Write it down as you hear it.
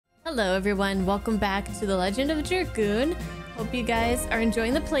Hello everyone, welcome back to the Legend of Dragoon. Hope you guys are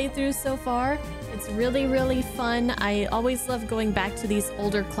enjoying the playthrough so far. It's really fun. I always love going back to these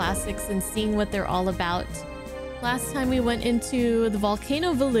older classics and seeing what they're all about. Last time we went into the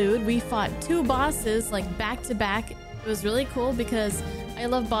Volcano Velude, we fought two bosses like back to back. It was really cool because I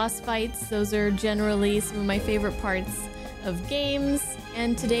love boss fights. Those are generally some of my favorite parts of games.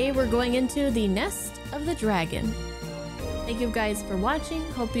 And today we're going into the Nest of the Dragon. Thank you guys for watching.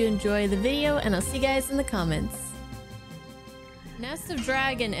 Hope you enjoy the video and I'll see you guys in the comments. Nest of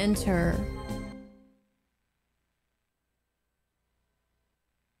Dragon, enter.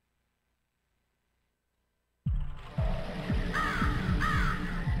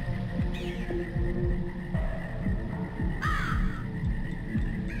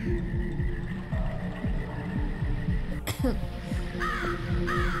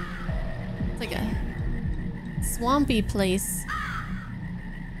 It's like a swampy place.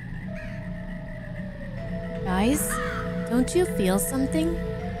 Guys, don't you feel something?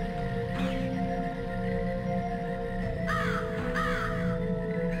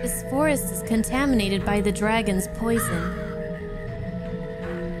 This forest is contaminated by the dragon's poison.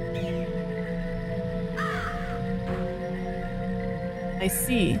 I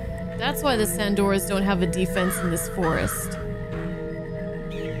see. That's why the Sandoras don't have a defense in this forest.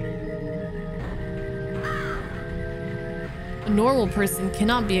 A normal person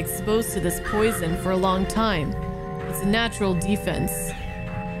cannot be exposed to this poison for a long time. It's a natural defense.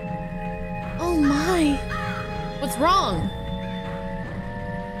 Oh my! What's wrong?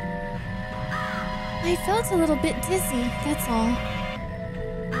 I felt a little bit dizzy, that's all.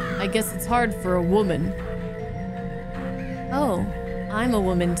 I guess it's hard for a woman. Oh, I'm a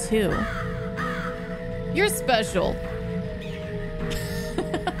woman too. You're special.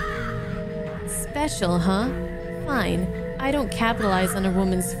 Special, huh? Fine. I don't capitalize on a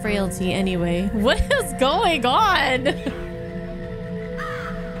woman's frailty anyway. What is going on?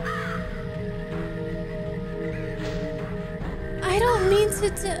 I don't mean to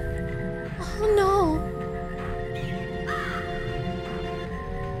oh no.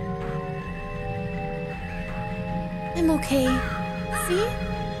 I'm okay. See?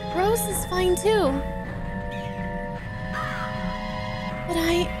 Rose is fine too. But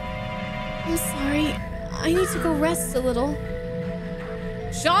I'm sorry. I need to go rest a little.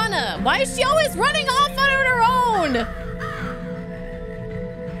 Shauna, why is she always running off on her own?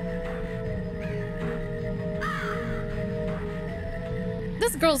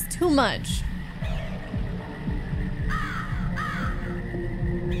 This girl's too much.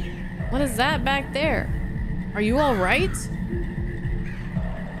 What is that back there? Are you all right?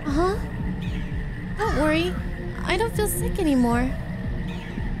 Uh-huh. Don't worry. I don't feel sick anymore.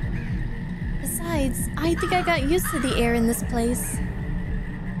 Besides, I think I got used to the air in this place.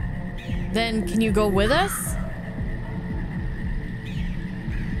 Then, can you go with us?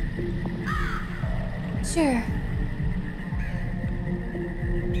 Sure.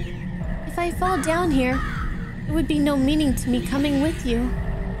 If I fall down here, it would be no meaning to me coming with you.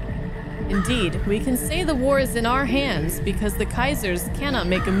 Indeed, we can say the war is in our hands because the Kaisers cannot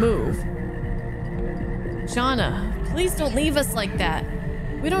make a move. Shauna, please don't leave us like that.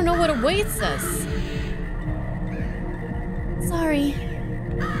 We don't know what awaits us. Sorry.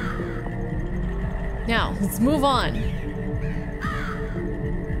 Now, let's move on.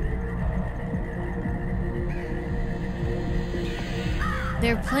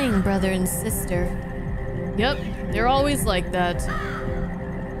 They're playing brother and sister. Yep, they're always like that.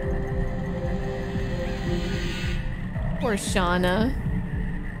 Poor Shauna.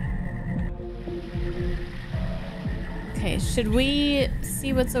 Okay, should we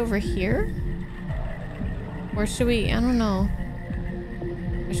see what's over here? Or should we, I don't know.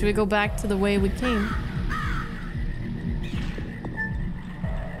 Or should we go back to the way we came?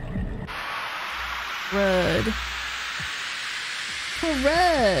 Rud.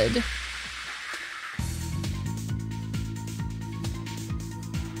 Rud.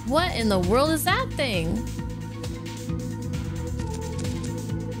 What in the world is that thing?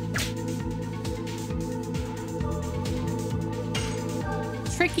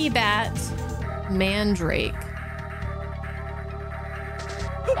 Tricky bat, mandrake.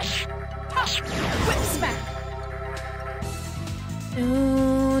 Whip smack.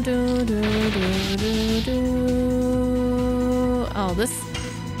 Oh, this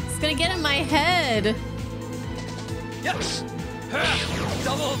is gonna get in my head. Yes.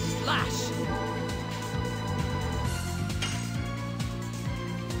 Double flash.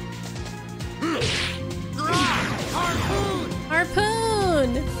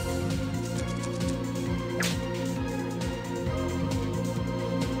 Harpoon. Harpoon.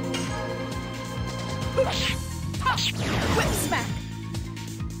 Whip smack.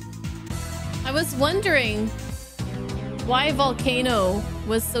 I was wondering why Volcano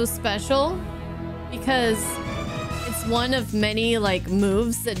was so special, because it's one of many like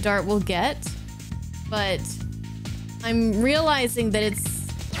moves that Dart will get, but I'm realizing that it's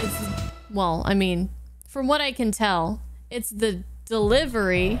well, I mean, from what I can tell, it's the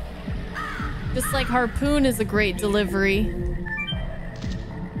delivery. Just like Harpoon is a great delivery.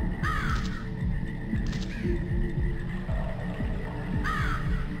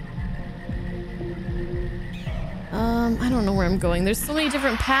 I don't know where I'm going. There's so many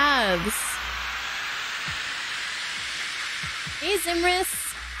different paths. Hey, Zimris.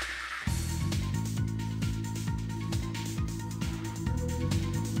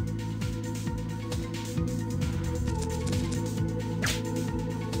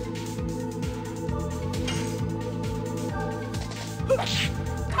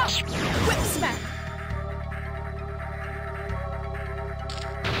 Whip smack.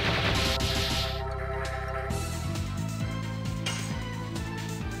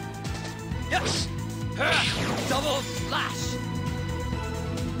 Yes. Double slash.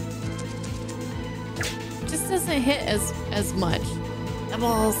 Just doesn't hit as much.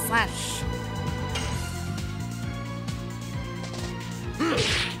 Double slash.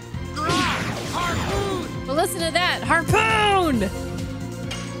 Harpoon. But listen to that. Harpoon!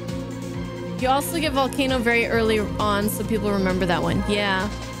 You also get Volcano very early on, so people remember that one. Yeah.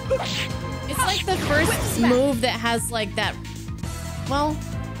 It's like the first move that has like that... Well...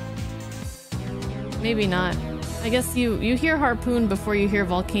 Maybe not. I guess you hear Harpoon before you hear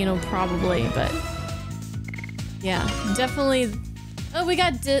Volcano probably, but... Yeah, definitely... Oh, we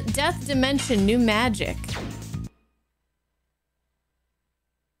got Death Dimension, new magic.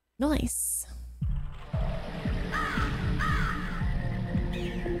 Nice.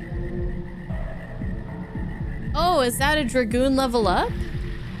 Oh, is that a Dragoon level up?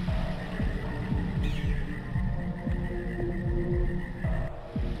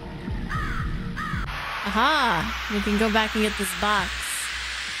 Aha! We can go back and get this box.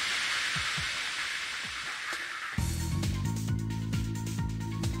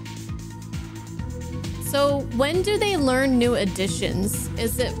 So, when do they learn new additions?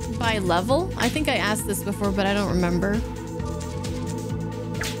 Is it by level? I think I asked this before, but I don't remember.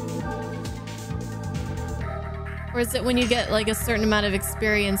 Or is it when you get like a certain amount of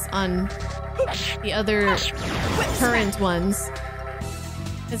experience on the other current ones?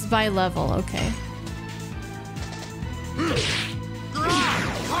 It's by level, okay.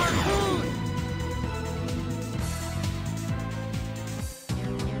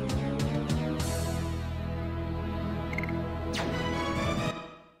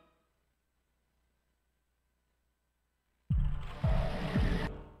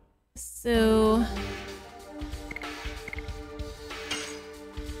 So...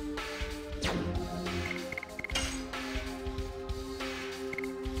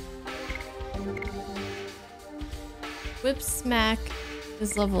 Whip Smack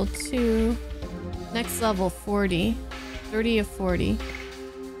is level 2. Next level 40. 30 of 40.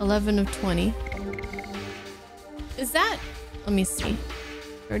 11 of 20. Is that... Let me see.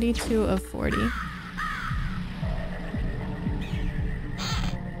 32 of 40.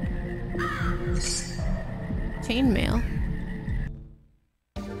 Chainmail.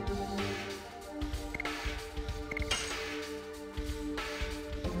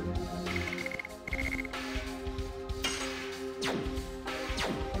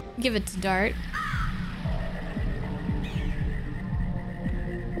 Give it to Dart.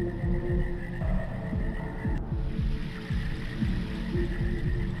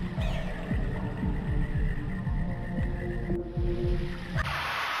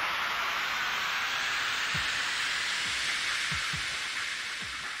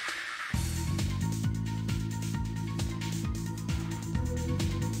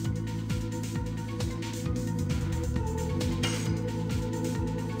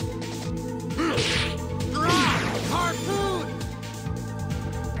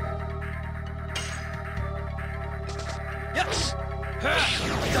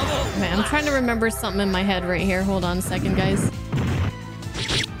 Okay, I'm trying to remember something in my head right here. Hold on a second, guys.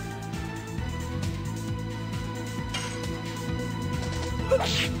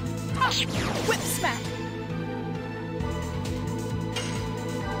 Whip smack.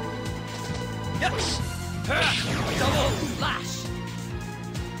 Yes. Double slash.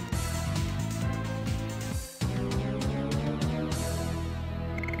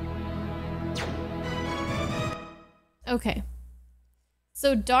 Okay.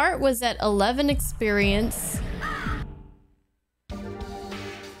 So Dart was at 11 experience.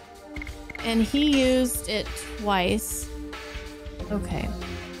 And he used it twice. Okay.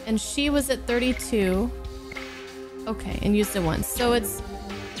 And she was at 32. Okay, and used it once. So it's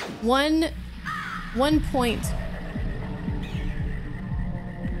one point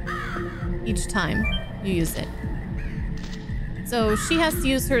each time you use it. So she has to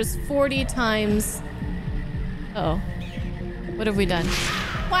use hers 40 times. Oh. What have we done?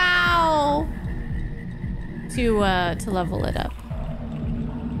 Wow! To level it up.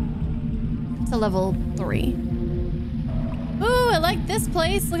 To level 3. Ooh, I like this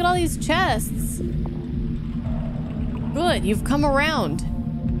place. Look at all these chests. Good, you've come around.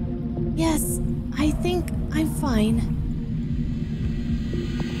 Yes, I think I'm fine.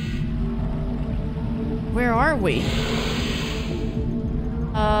 Where are we?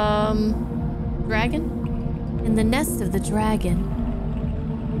 Dragon? In the nest of the dragon.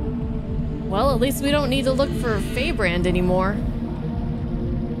 Well, at least we don't need to look for Feyrbrand anymore.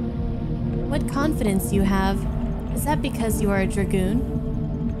 What confidence you have. Is that because you are a dragoon?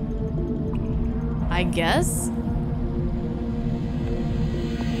 I guess.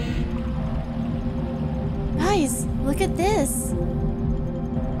 Guys, look at this.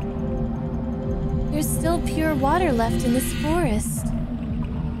 There's still pure water left in this forest.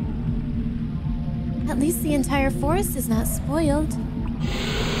 At least the entire forest is not spoiled.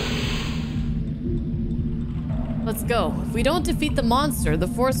 Let's go. If we don't defeat the monster, the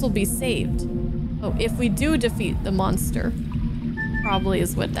forest will be saved. Oh, if we do defeat the monster. Probably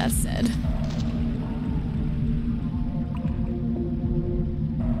is what that said.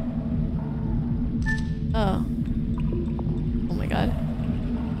 Oh. Oh my god.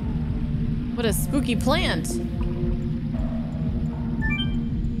 What a spooky plant.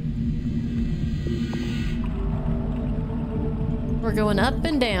 We're going up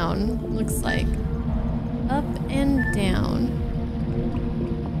and down, looks like. Up and down.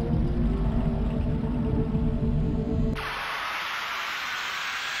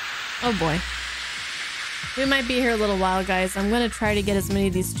 Oh boy. We might be here a little while, guys. I'm gonna try to get as many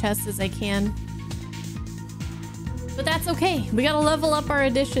of these chests as I can. But that's okay. We gotta level up our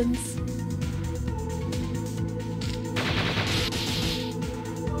additions.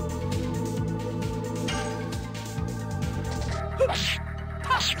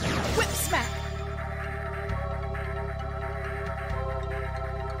 Whip smack.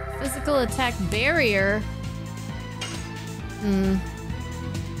 Physical attack barrier.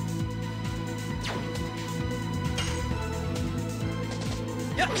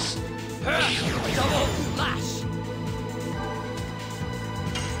 Yes. Double lash.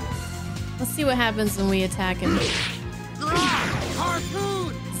 Let's see what happens when we attack him.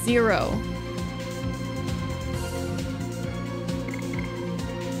 Harpoon. 0.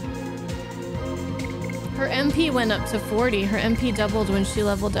 Her MP went up to 40. Her MP doubled when she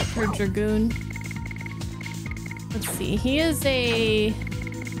leveled up her Dragoon. Let's see. He is a...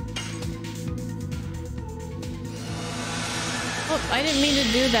 Oh, I didn't mean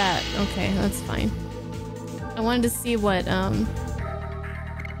to do that. Okay, that's fine. I wanted to see what,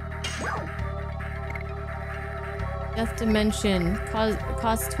 Death Dimension.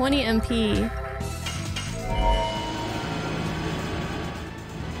 Costs 20 MP.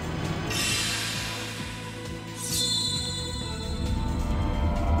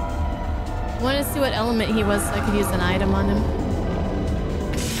 I wanted to see what element he was so I could use an item on him.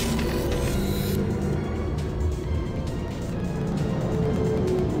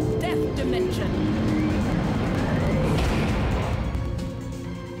 Death Dimension.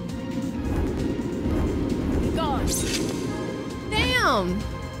 Gone. Damn!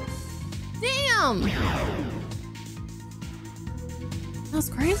 Damn! That was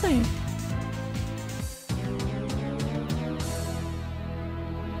crazy.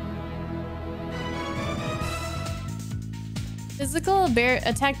 Physical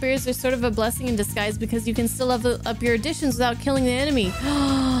attack barriers are sort of a blessing in disguise because you can still level up your additions without killing the enemy.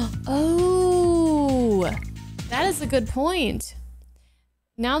 Oh, that is a good point.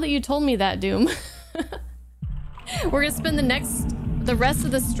 Now that you told me that, Doom, we're gonna spend the rest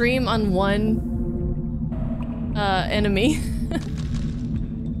of the stream on one enemy.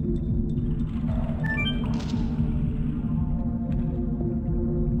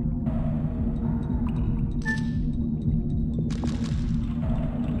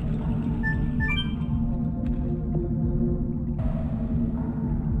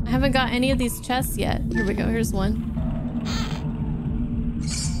 I haven't got any of these chests yet. Here we go. Here's one.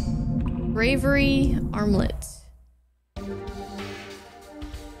 Bravery armlet.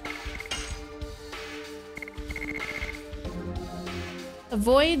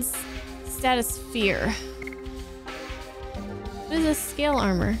 Avoids status fear. What is this scale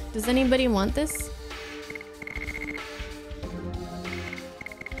armor? Does anybody want this?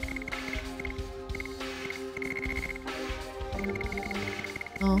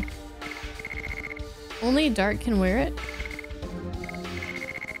 Oh. Only Dark can wear it?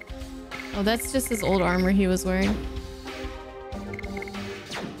 Oh, that's just his old armor he was wearing.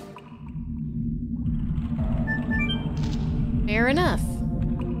 Fair enough.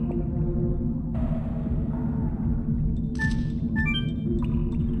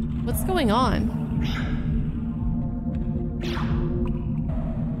 What's going on?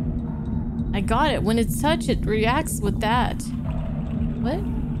 I got it. When it's touched, it reacts with that. What?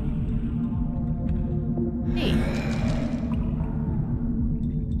 Hey.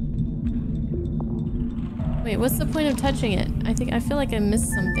 Wait, what's the point of touching it? I feel like I missed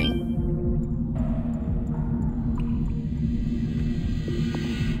something.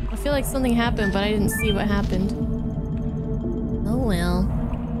 I feel like something happened, but I didn't see what happened. Oh well.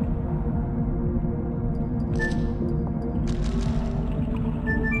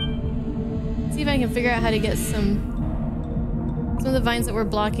 See if I can figure out how to get some of the vines that were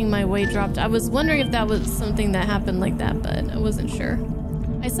blocking my way dropped. I was wondering if that was something that happened like that, but I wasn't sure.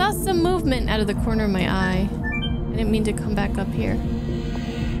 I saw some movement out of the corner of my eye. I didn't mean to come back up here.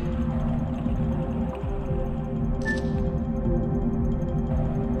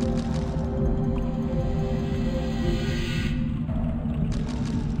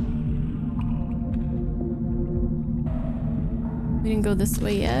 We didn't go this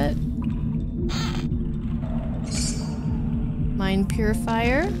way yet. Mind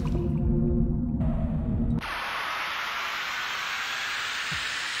purifier.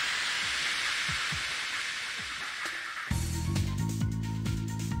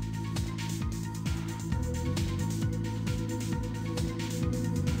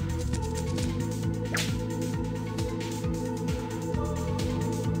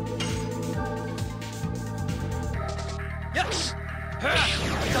 Yes!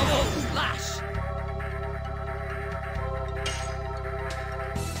 Double lash!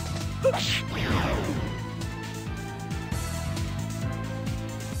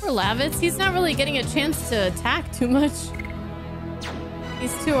 Poor Lavitz, he's not really getting a chance to attack too much.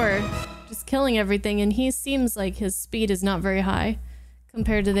 These two are just killing everything, and he seems like his speed is not very high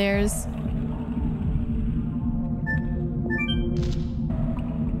compared to theirs.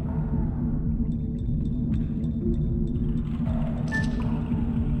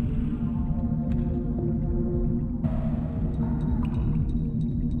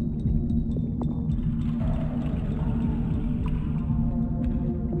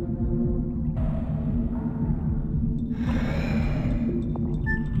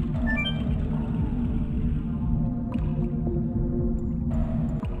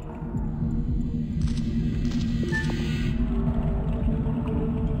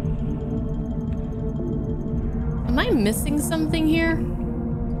 Am I missing something here?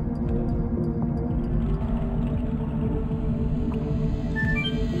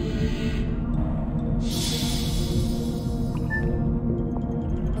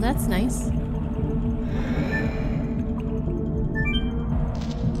 Well, that's nice.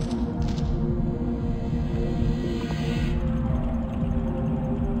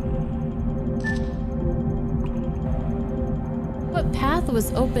 What path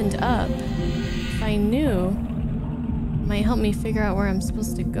was opened up? If I knew, might help me figure out where I'm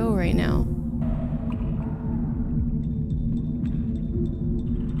supposed to go right now.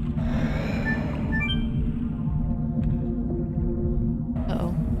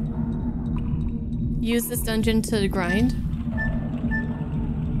 Uh-oh. Use this dungeon to grind.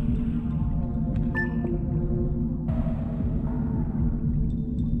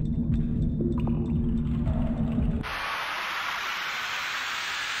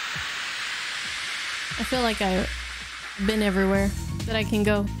 I feel like I've been everywhere that I can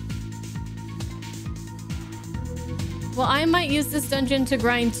go. Well, I might use this dungeon to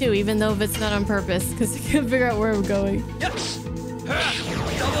grind too, even though if it's not on purpose, because I can't figure out where I'm going. Yes!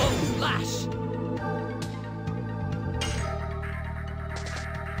 Double lash!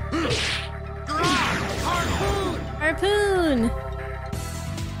 Harpoon! Harpoon!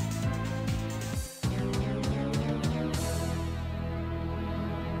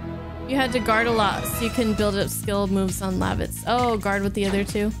 You had to guard a lot so you can build up skill moves on Lavitz. Oh, guard with the other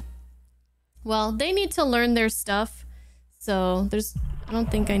two. Well, they need to learn their stuff, so I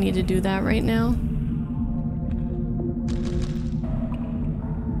don't think I need to do that right now.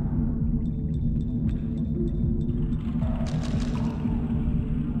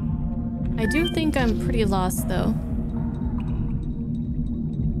 I do think I'm pretty lost though.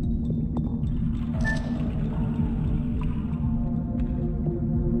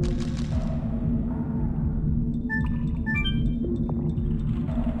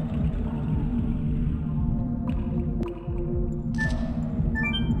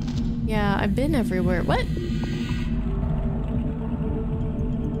 I've been everywhere. What?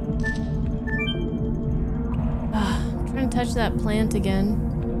 I'm trying to touch that plant again.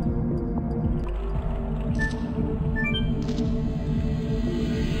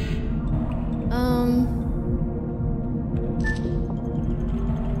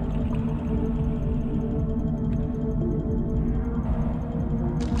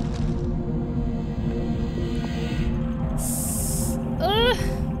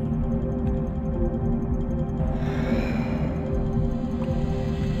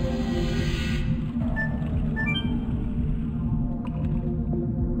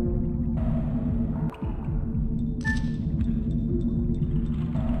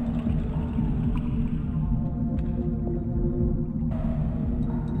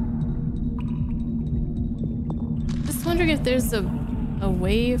 If there's a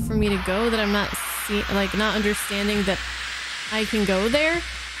way for me to go that I'm not not understanding that I can go there.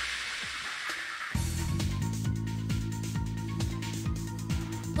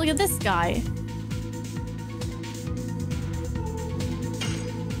 Look at this guy.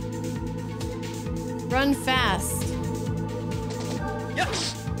 Run fast.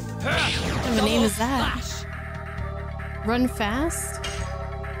 What kind of a name is that? Run fast?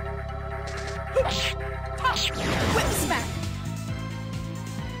 Whip smack.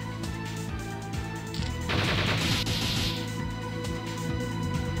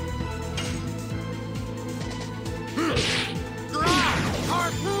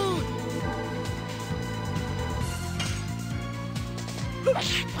 Harpoon!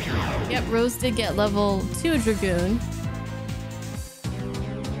 Yep, Rose did get level 2 Dragoon.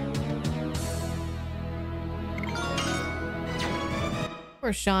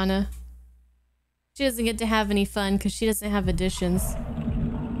 Poor Shauna. She doesn't get to have any fun because she doesn't have additions.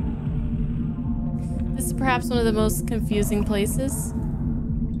 This is perhaps one of the most confusing places.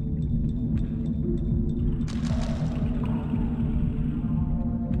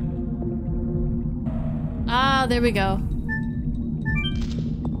 Ah, there we go.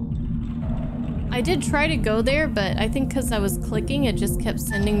 I did try to go there, but I think because I was clicking, it just kept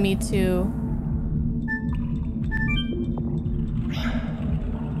sending me to...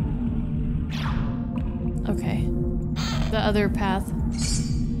 Okay. The other path.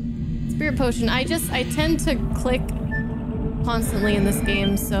 Spirit potion. I tend to click constantly in this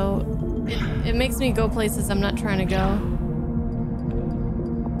game, so it makes me go places I'm not trying to go.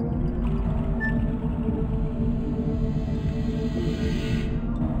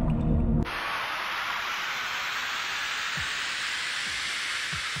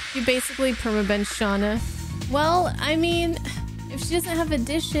 You basically permabench Shauna. Well, I mean, if she doesn't have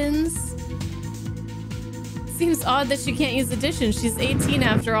additions... Seems odd that she can't use additions. She's 18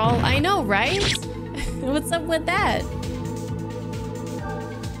 after all. I know, right? What's up with that?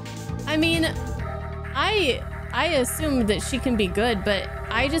 I mean, I assume that she can be good, but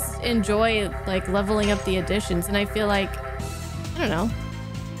I just enjoy like leveling up the additions, and I feel like, I don't know.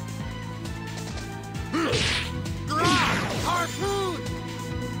 Harpoon!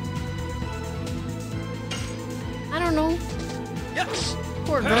 I don't know. Yes.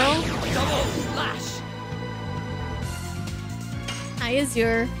 Poor girl. Double lash. High as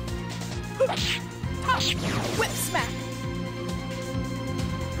your Whip smack.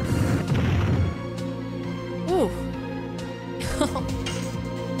 Ooh.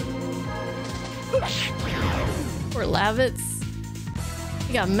 Poor Lavitz.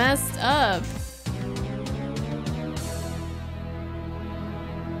 He got messed up.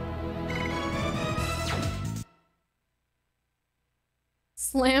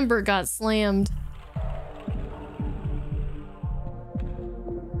 Slamber got slammed.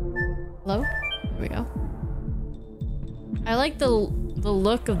 Hello? Here we go. I like the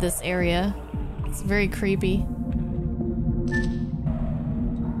look of this area. It's very creepy.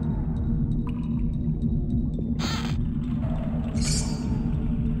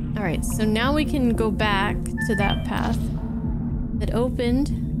 Alright, so now we can go back to that path that opened.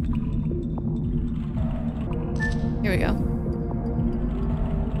 Here we go.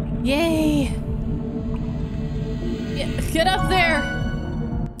 Yay! Get up there!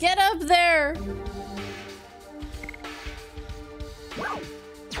 Get up there!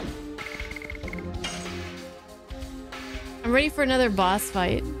 I'm ready for another boss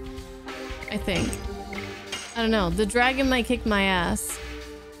fight. I think. I don't know. The dragon might kick my ass.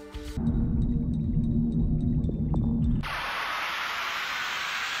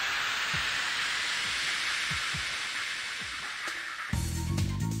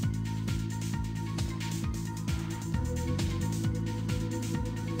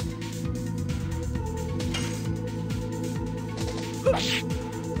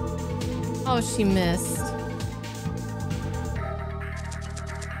 Oh, she missed.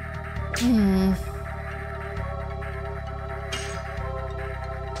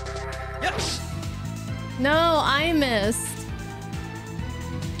 Yes. No, I missed.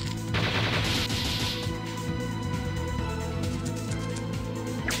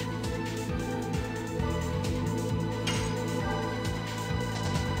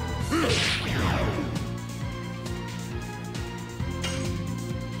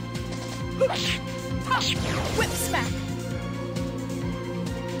 Whip smack.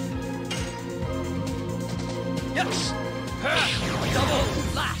 Yes. Double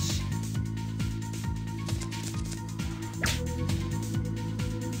flash.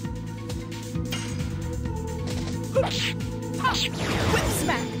 Whip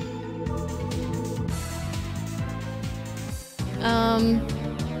smack.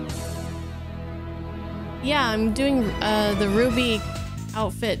 Yeah, I'm doing the Ruby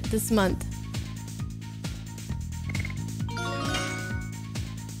outfit this month.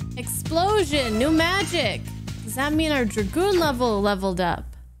 Explosion, new magic. Does that mean our Dragoon leveled up?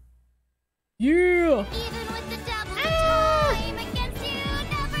 Yeah.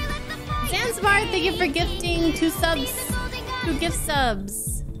 Zanzibar, thank you for gifting 2 subs, 2 gift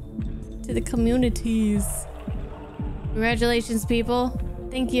subs to the communities. Congratulations, people.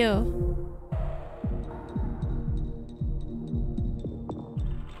 Thank you.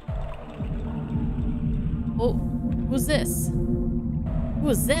 Oh, who's this? Who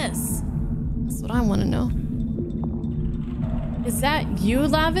is this? That's what I want to know. Is that you,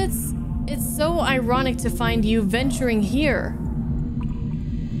 Lavitz? It's so ironic to find you venturing here.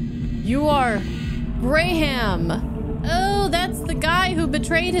 You are Greham. Oh, that's the guy who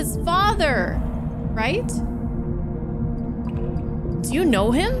betrayed his father, right? Do you know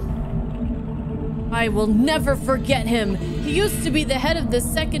him? I will never forget him. He used to be the head of the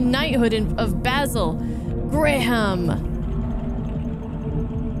second knighthood of Basil. Greham.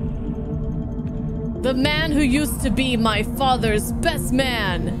 The man who used to be my father's best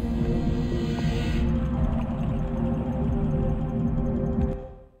man.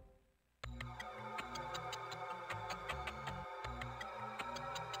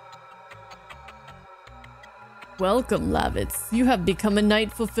 Welcome, Lavitz. You have become a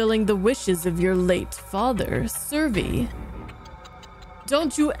knight fulfilling the wishes of your late father, Servi.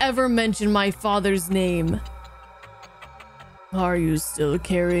 Don't you ever mention my father's name. Are you still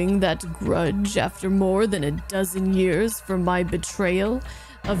carrying that grudge after more than a dozen years for my betrayal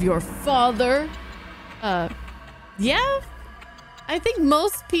of your father? Yeah. I think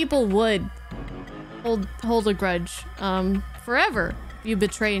most people would hold a grudge forever if you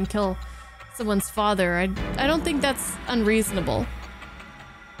betray and kill someone's father. I don't think that's unreasonable.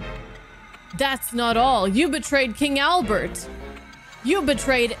 That's not all. You betrayed King Albert. You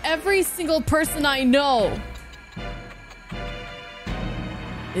betrayed every single person I know.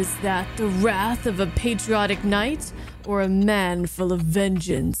 Is that the wrath of a patriotic knight or a man full of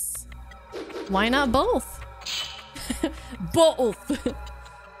vengeance? Why not both? Both.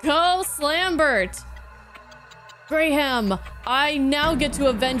 Go, Slambert. Graham, I now get to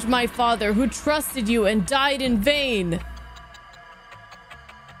avenge my father who trusted you and died in vain.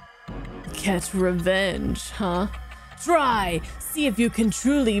 Get revenge, huh? Try. See if you can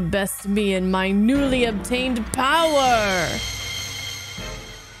truly best me in my newly obtained power.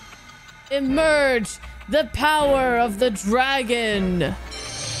 Emerge the power of the dragon.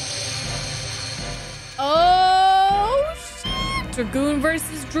 Oh, shit. Dragoon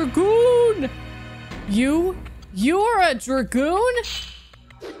versus Dragoon. You're a Dragoon?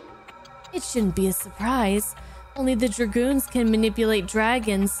 It shouldn't be a surprise. Only the Dragoons can manipulate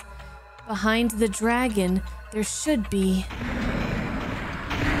dragons. Behind the dragon, there should be...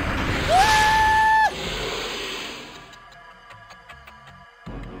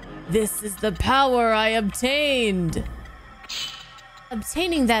 This is the power I obtained.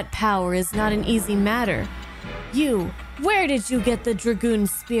 Obtaining that power is not an easy matter. Where did you get the Dragoon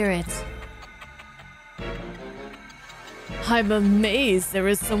spirit? I'm amazed there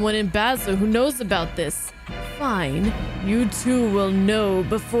is someone in Basil who knows about this. Fine, you two will know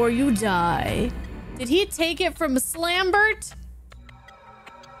before you die. Did he take it from Slambert?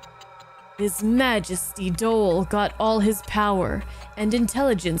 His Majesty Dole got all his power and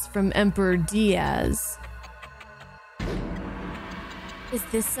intelligence from Emperor Diaz. Is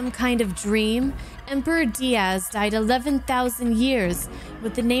this some kind of dream? Emperor Diaz died 11,000 years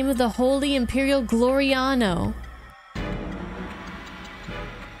with the name of the Holy Imperial Gloriano.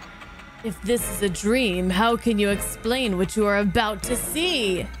 If this is a dream, how can you explain what you are about to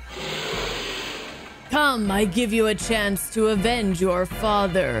see? Come, I give you a chance to avenge your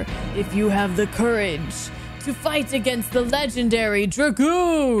father. if you have the courage to fight against the legendary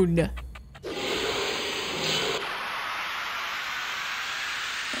Dragoon.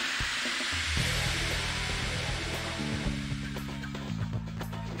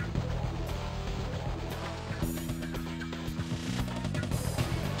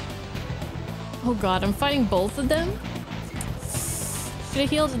 Oh god, I'm fighting both of them? Should have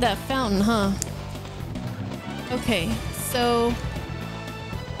healed at that fountain, huh? Okay, so...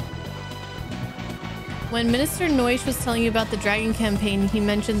 when Minister Noish was telling you about the dragon campaign, he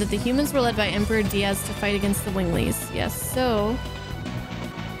mentioned that the humans were led by Emperor Diaz to fight against the Winglies. Yes, so...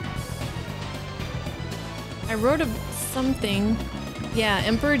 I wrote something. Yeah,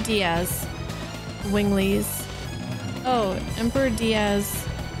 Emperor Diaz. Winglies. Oh, Emperor Diaz...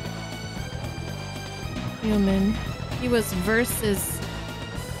 human. He was versus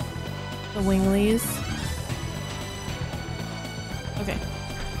the Winglies. Okay.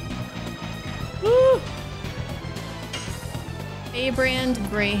 Woo! Feyrbrand,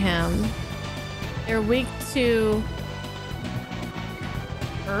 Greham. They're weak to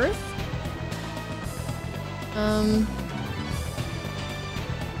Earth?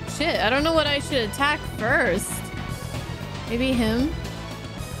 Shit, I don't know what I should attack first. Maybe him?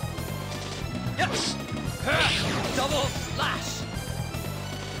 Yes! Double flash!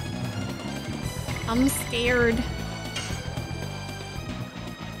 I'm scared.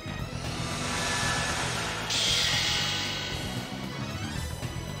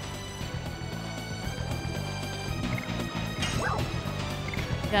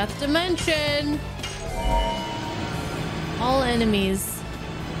 Death Dimension! All enemies.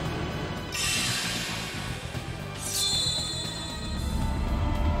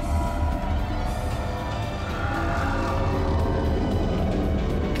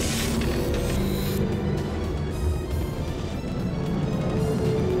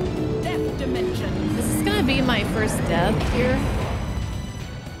 My first death here.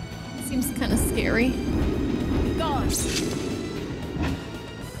 Seems kind of scary. Gone.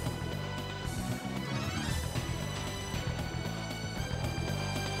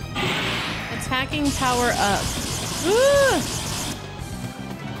 Attacking power up. Ooh!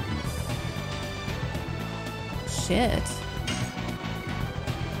 Shit.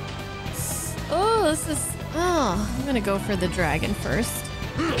 Oh, this is... oh, I'm gonna go for the dragon first.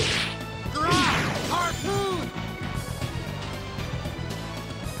 Harpoon!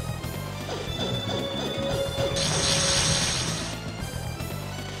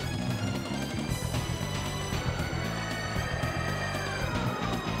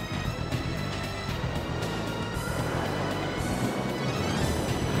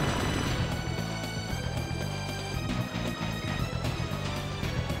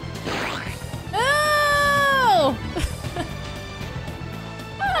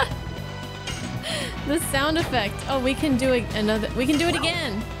 The sound effect. Oh, we can do it another. We can do it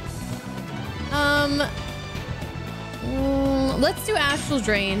again. Let's do Astral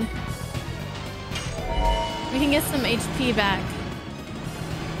Drain. We can get some HP back.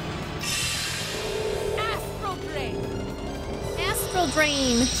 Astral Drain. Astral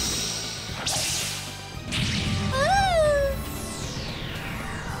Drain.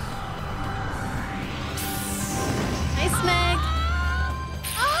 Nice, Meg.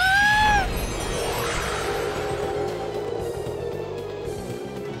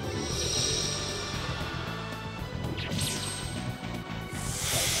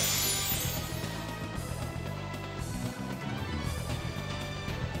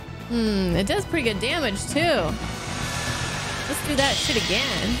 It does pretty good damage too. Let's do that shit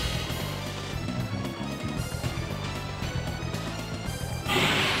again.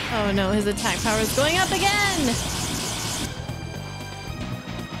 Oh no, his attack power is going up again!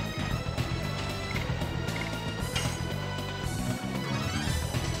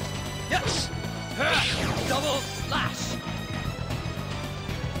 Yes! Double flash!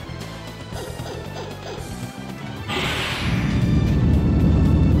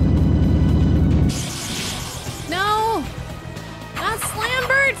 No! Not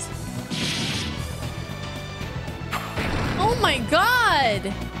Slambert! Oh my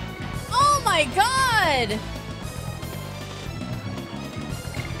god! Oh my god!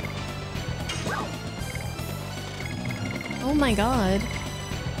 Oh my god.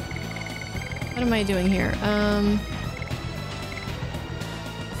 What am I doing here?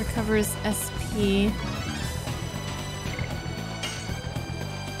 Recovers SP.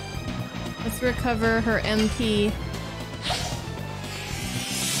 Let's recover her MP.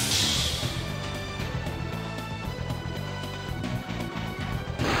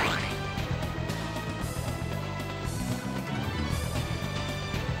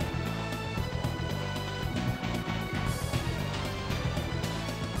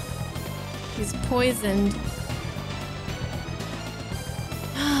 He's poisoned.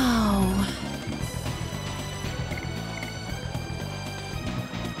 Oh.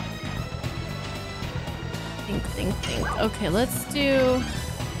 Think. Okay, let's do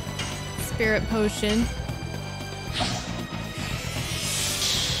spirit potion.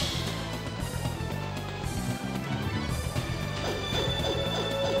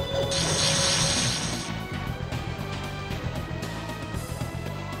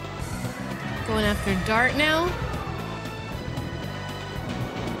 Going after Dart now.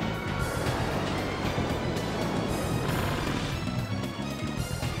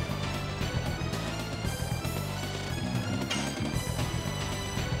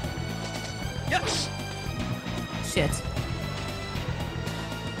 Yes. Shit.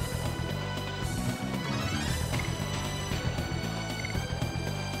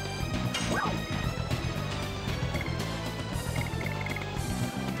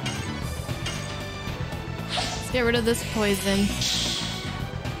 Let's get rid of this poison.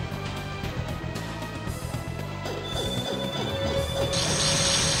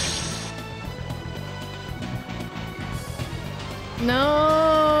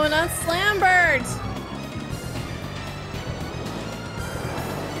 No, not Slambert.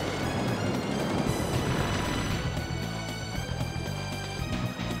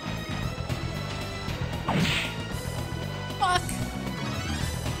 Fuck.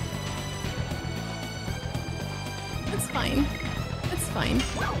 It's fine. It's fine.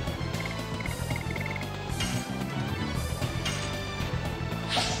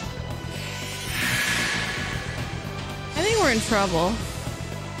 I think we're in trouble.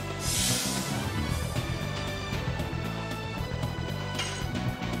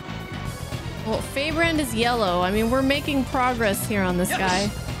 Well, Feyrbrand is yellow. I mean, we're making progress here on this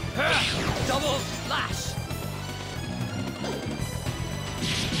guy. Double slash.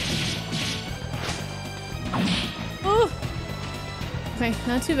 Oh. Okay,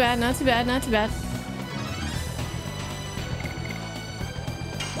 not too bad, not too bad, not too bad.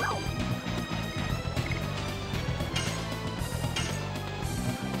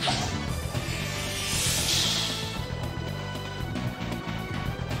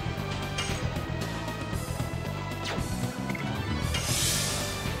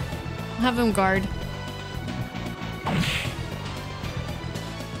 Have him guard.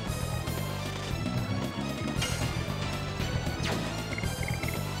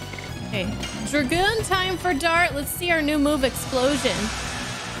 Okay, Dragoon time for Dart. Let's see our new move, Explosion.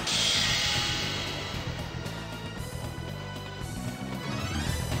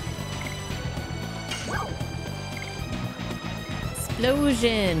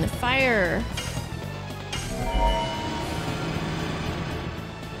 Explosion, fire.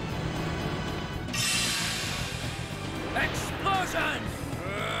 Explosion.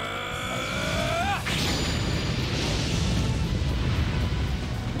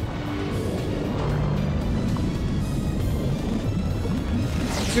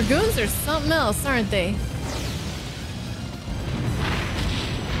 Dragoons are something else, aren't they?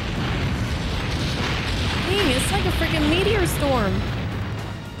 Dang, it's like a freaking meteor storm.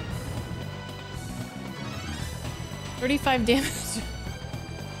 35 damage.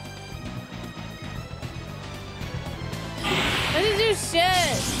 That didn't do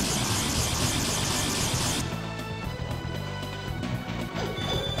shit.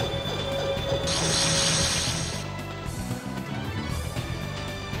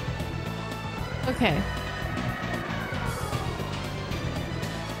 Okay.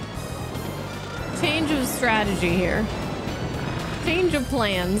 Change of strategy here. Change of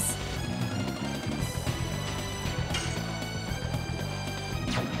plans.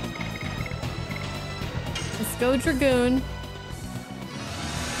 Let's go Dragoon.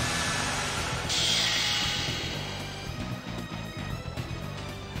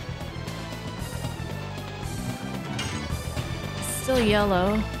 Still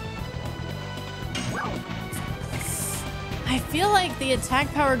yellow. I feel like the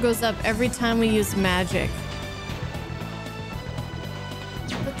attack power goes up every time we use magic.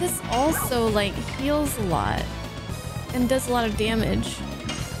 But this also like heals a lot and does a lot of damage.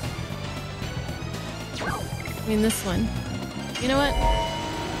 I mean this one. You know what?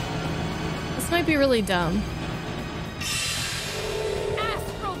 This might be really dumb.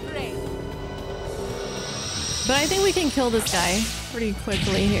 But I think we can kill this guy pretty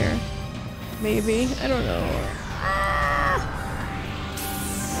quickly here. Maybe. I don't know.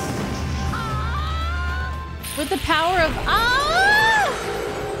 With the power of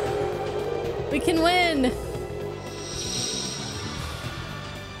we can win.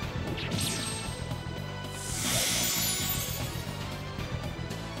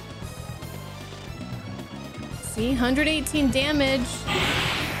 See, 118 damage.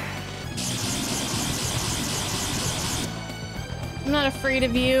 I'm not afraid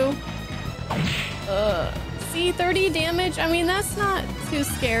of you. See, 30 damage. I mean, that's not too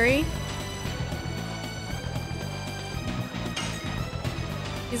scary.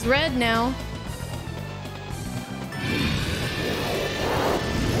 He's red now.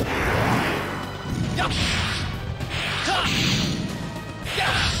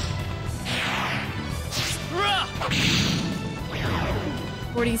 Yeah.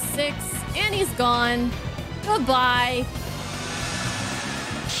 46, and he's gone. Goodbye.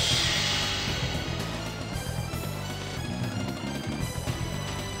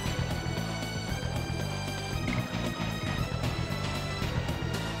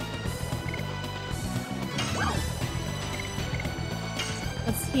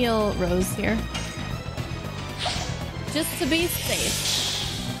 Let's heal Rose here. Just to be safe.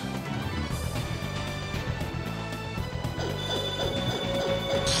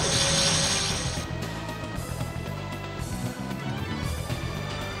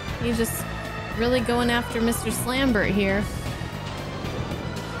 He's just really going after Mr. Slambert here.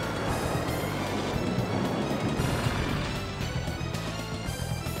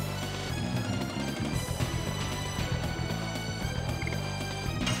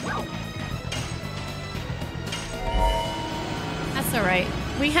 That's all right.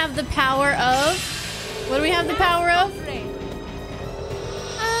 We have the power of... What do we have the power of?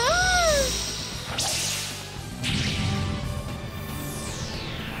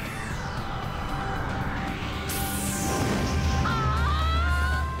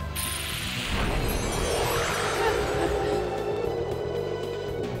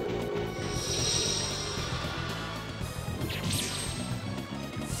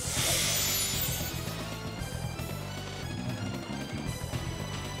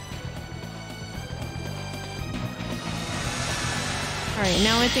 Alright,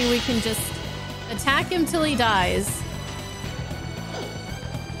 now I think we can just attack him till he dies.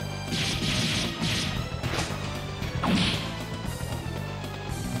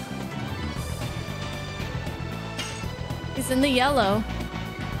 He's in the yellow.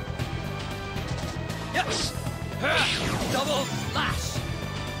 Yes. Double slash.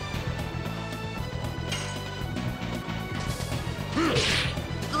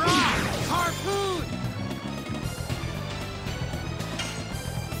 Harpoon.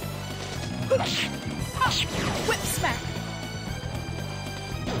 Whip smack.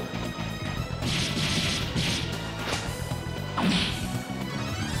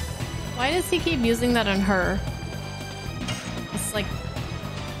 Why does he keep using that on her? It's like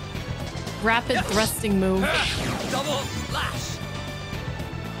rapid thrusting move. Double slash.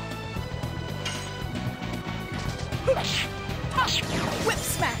 Whip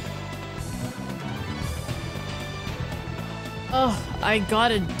smack. Oh, I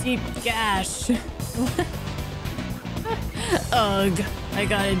got a deep gash. Ugh, I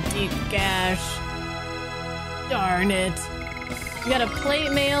got a deep gash. Darn it. We got a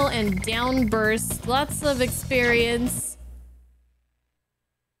plate mail and down burst. Lots of experience.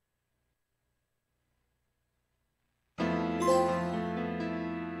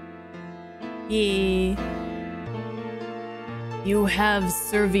 Yeah. You have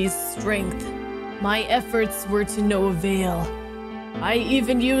Servi's strength. My efforts were to no avail. I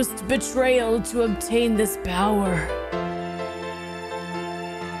even used betrayal to obtain this power.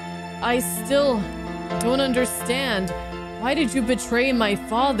 I still don't understand. Why did you betray my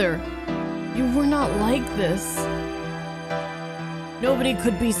father? You were not like this. Nobody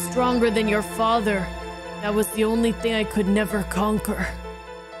could be stronger than your father. That was the only thing I could never conquer.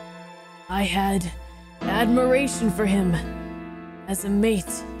 I had admiration for him as a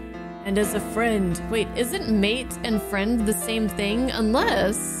mate and as a friend. Wait, isn't mate and friend the same thing?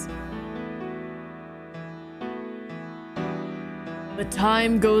 Unless... But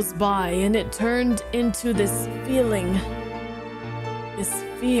time goes by and it turned into this feeling. This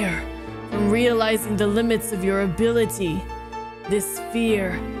fear from realizing the limits of your ability. This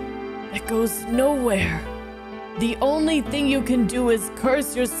fear that goes nowhere. The only thing you can do is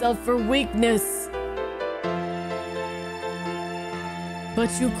curse yourself for weakness. But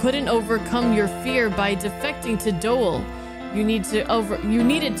you couldn't overcome your fear by defecting to Dole. You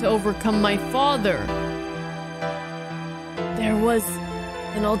needed to overcome my father. There was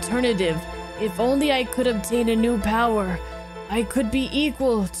an alternative. If only I could obtain a new power, I could be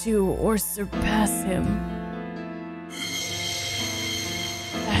equal to or surpass him.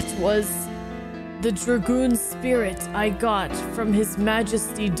 That was the Dragoon spirit I got from His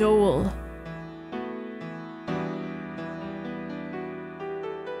Majesty Dole.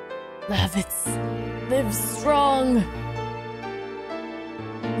 Lavitz, live strong.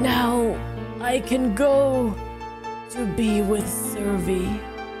 Now I can go to be with Servi.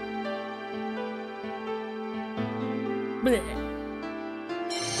 Blech.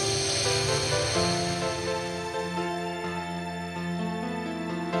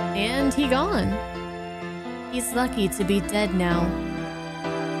 And he gone. He's lucky to be dead now.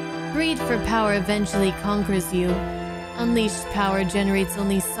 Greed for power eventually conquers you. Unleashed power generates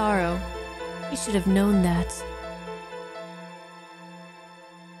only sorrow. He should have known that.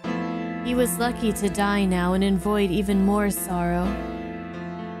 He was lucky to die now and avoid even more sorrow.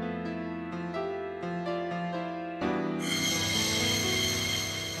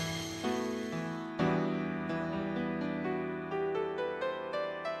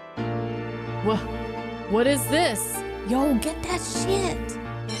 What is this? Yo, get that shit!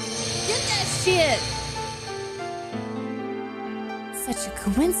 Get that shit! Such a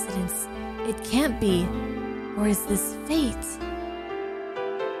coincidence. It can't be. Or is this fate?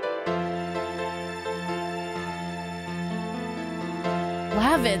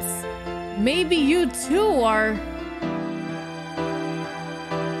 Lavitz, maybe you too are...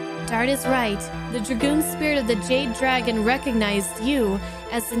 Dart is right. The Dragoon spirit of the Jade Dragon recognized you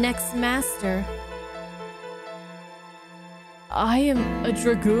as the next master. I am a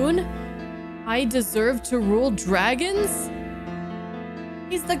Dragoon? I deserve to rule dragons?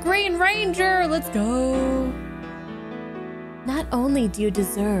 He's the Green Ranger! Let's go! Not only do you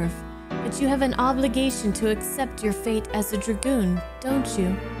deserve, but you have an obligation to accept your fate as a Dragoon, don't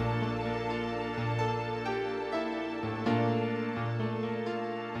you?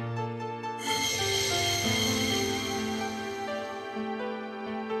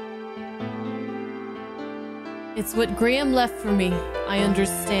 It's what Greham left for me. I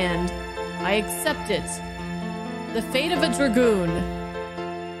understand. I accept it. The fate of a Dragoon.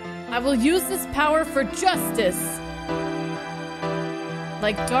 I will use this power for justice.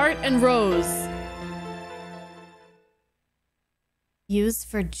 Like Dart and Rose. Use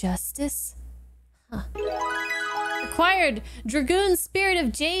for justice? Huh. Acquired Dragoon Spirit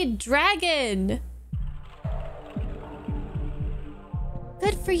of Jade Dragon.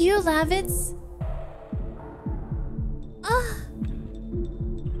 Good for you, Lavitz.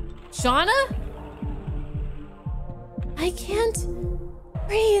 Shauna? I can't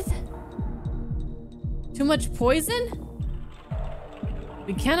breathe. Too much poison?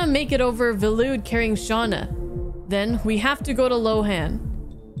 We cannot make it over Vilud carrying Shauna. Then we have to go to Lohan.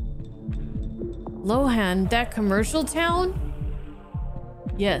 Lohan, that commercial town?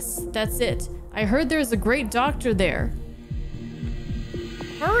 Yes, that's it. I heard there's a great doctor there.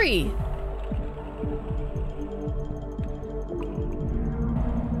 Hurry!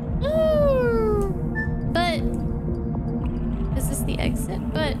 But is this the exit?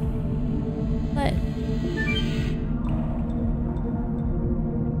 But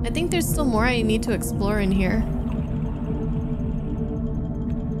I think there's still more I need to explore in here.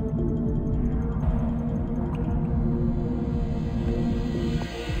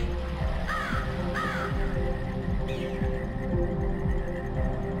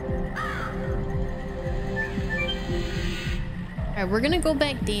 Alright, we're gonna go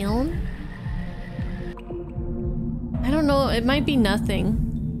back down. I don't know, it might be nothing.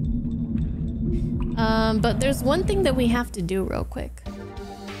 But there's one thing that we have to do real quick.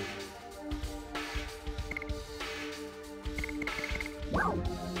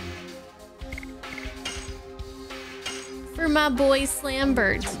 For my boy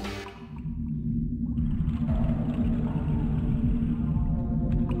Slambert.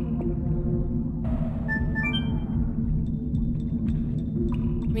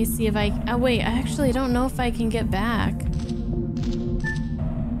 Let me see if I... Oh, wait. I actually don't know if I can get back.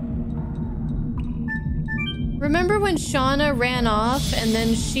 Remember when Shauna ran off and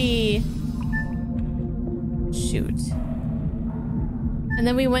then she... Shoot. And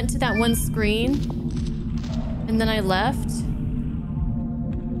then we went to that one screen. And then I left.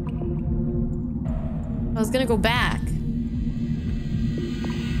 I was gonna go back.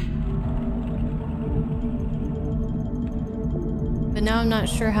 But now I'm not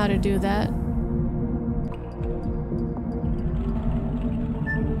sure how to do that.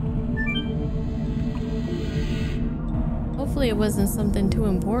 Hopefully it wasn't something too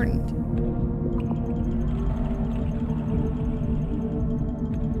important.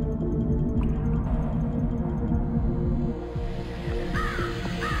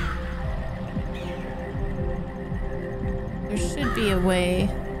 There should be a way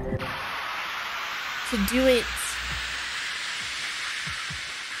to do it.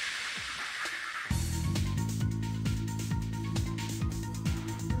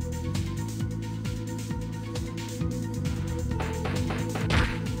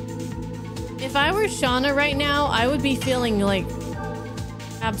 If I were Shauna right now, I would be feeling like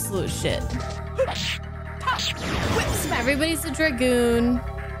absolute shit. Everybody's a Dragoon.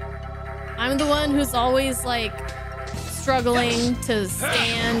 I'm the one who's always like struggling to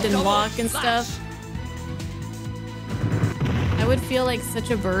stand and walk and stuff. I would feel like such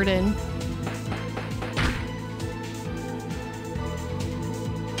a burden.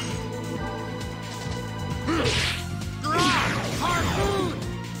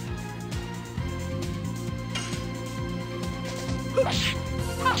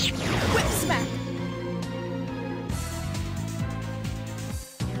 Whip smack.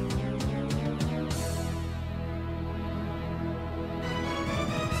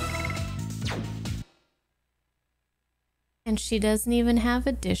 And she doesn't even have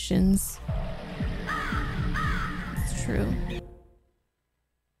additions. It's true.